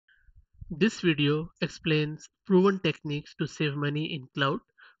This video explains proven techniques to save money in cloud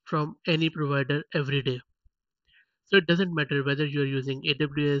from any provider every day. So it doesn't matter whether you're using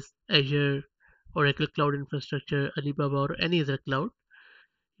AWS, Azure, Oracle Cloud Infrastructure, Alibaba, or any other cloud,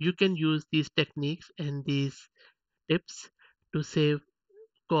 you can use these techniques and these tips to save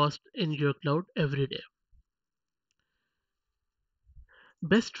cost in your cloud every day.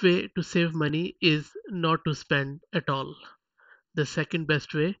 Best way to save money is not to spend at all. The second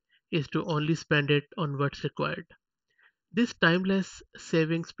best way is to only spend it on what's required. This timeless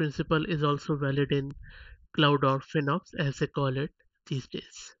savings principle is also valid in cloud or FinOps as they call it these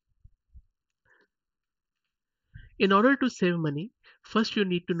days. In order to save money, first you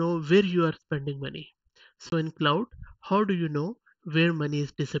need to know where you are spending money. So in cloud, how do you know where money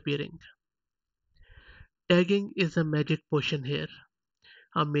is disappearing? Tagging is a magic potion here.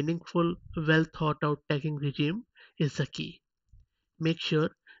 A meaningful, well thought out tagging regime is the key. Make sure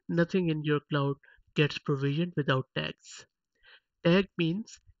nothing in your cloud gets provisioned without tags. Tag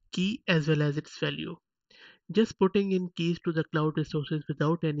means key as well as its value. Just putting in keys to the cloud resources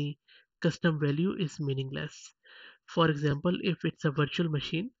without any custom value is meaningless. For example, if it's a virtual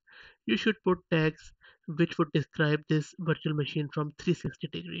machine, you should put tags which would describe this virtual machine from 360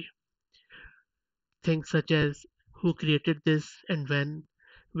 degree. Things such as who created this and when,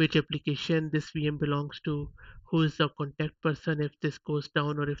 which application this VM belongs to, who is the contact person if this goes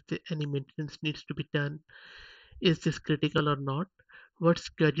down or if any maintenance needs to be done, is this critical or not, what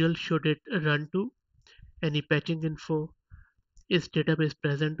schedule should it run to, any patching info, is database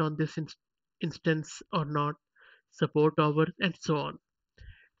present on this instance or not, support hours, and so on.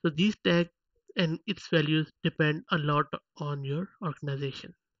 So these tags and its values depend a lot on your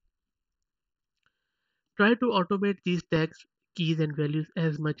organization. Try to automate these tags, keys, and values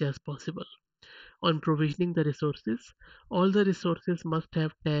as much as possible. On provisioning the resources, all the resources must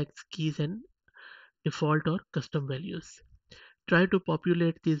have tags, keys, and default or custom values. Try to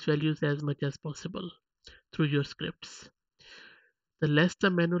populate these values as much as possible through your scripts. The less the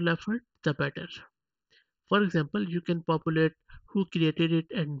manual effort, the better. For example, you can populate who created it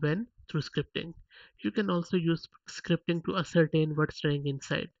and when through scripting. You can also use scripting to ascertain what's running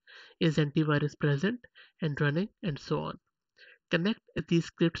inside. Is antivirus present and running, and so on. Connect these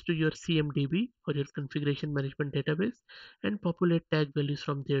scripts to your CMDB or your configuration management database and populate tag values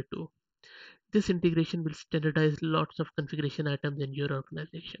from there too. This integration will standardize lots of configuration items in your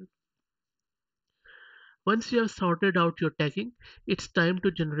organization. Once you have sorted out your tagging, it's time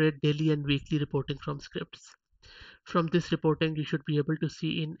to generate daily and weekly reporting from scripts. From this reporting, you should be able to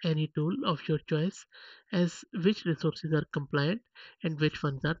see in any tool of your choice as which resources are compliant and which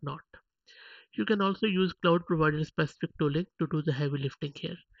ones are not. You can also use cloud provider specific tooling to do the heavy lifting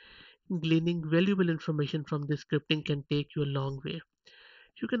here. Gleaning valuable information from this scripting can take you a long way.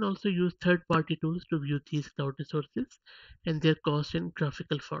 You can also use third party tools to view these cloud resources and their cost in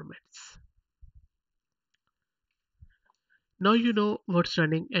graphical formats. Now you know what's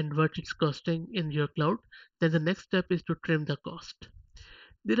running and what it's costing in your cloud, then the next step is to trim the cost.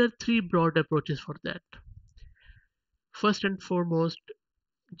 There are three broad approaches for that. First and foremost,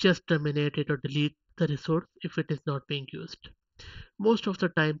 just terminate it or delete the resource if it is not being used. Most of the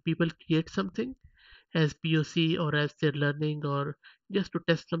time, people create something as POC or as they're learning or just to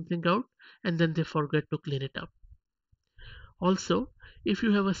test something out and then they forget to clean it up. Also, if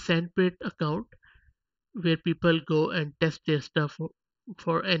you have a sandpit account where people go and test their stuff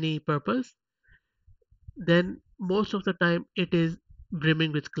for any purpose, then most of the time it is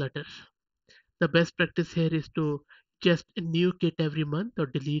brimming with clutter. The best practice here is to just nuke it every month or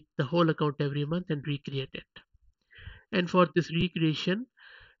delete the whole account every month and recreate it. And for this recreation,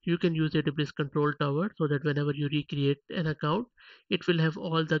 you can use AWS Control Tower so that whenever you recreate an account, it will have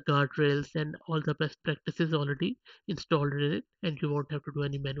all the guardrails and all the best practices already installed in it, and you won't have to do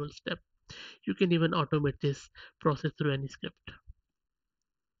any manual step. You can even automate this process through any script.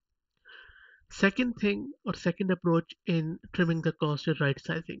 Second thing or second approach in trimming the cost is right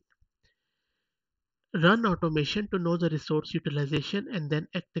sizing. Run automation to know the resource utilization and then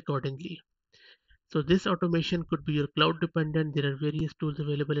act accordingly. So this automation could be your cloud dependent. There are various tools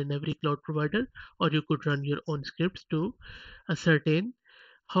available in every cloud provider, or you could run your own scripts to ascertain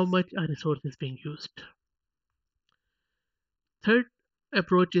how much a resource is being used. Third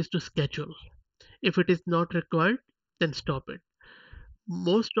approach is to schedule. If it is not required, then stop it.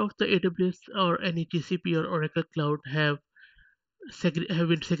 Most of the AWS or any GCP or Oracle cloud have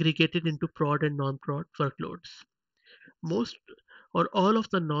been segregated into prod and non-prod workloads. Most or all of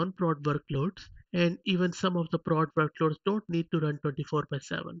the non-prod workloads and even some of the prod workloads don't need to run 24 by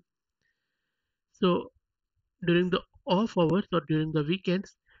 7. So during the off hours or during the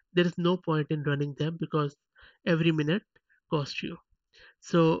weekends, there is no point in running them because every minute costs you.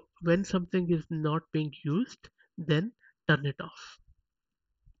 So when something is not being used, then turn it off.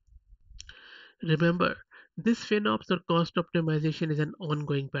 Remember, this FinOps or cost optimization is an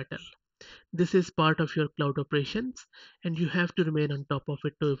ongoing battle. This is part of your cloud operations, and you have to remain on top of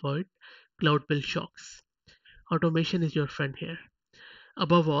it to avoid cloud bill shocks. Automation is your friend here.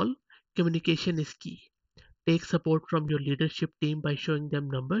 Above all, communication is key. Take support from your leadership team by showing them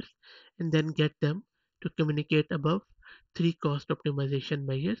numbers and then get them to communicate above three cost optimization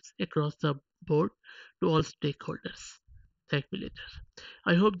measures across the board to all stakeholders. Thank you later.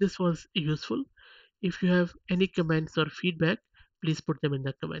 I hope this was useful. If you have any comments or feedback, please put them in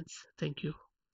the comments. Thank you.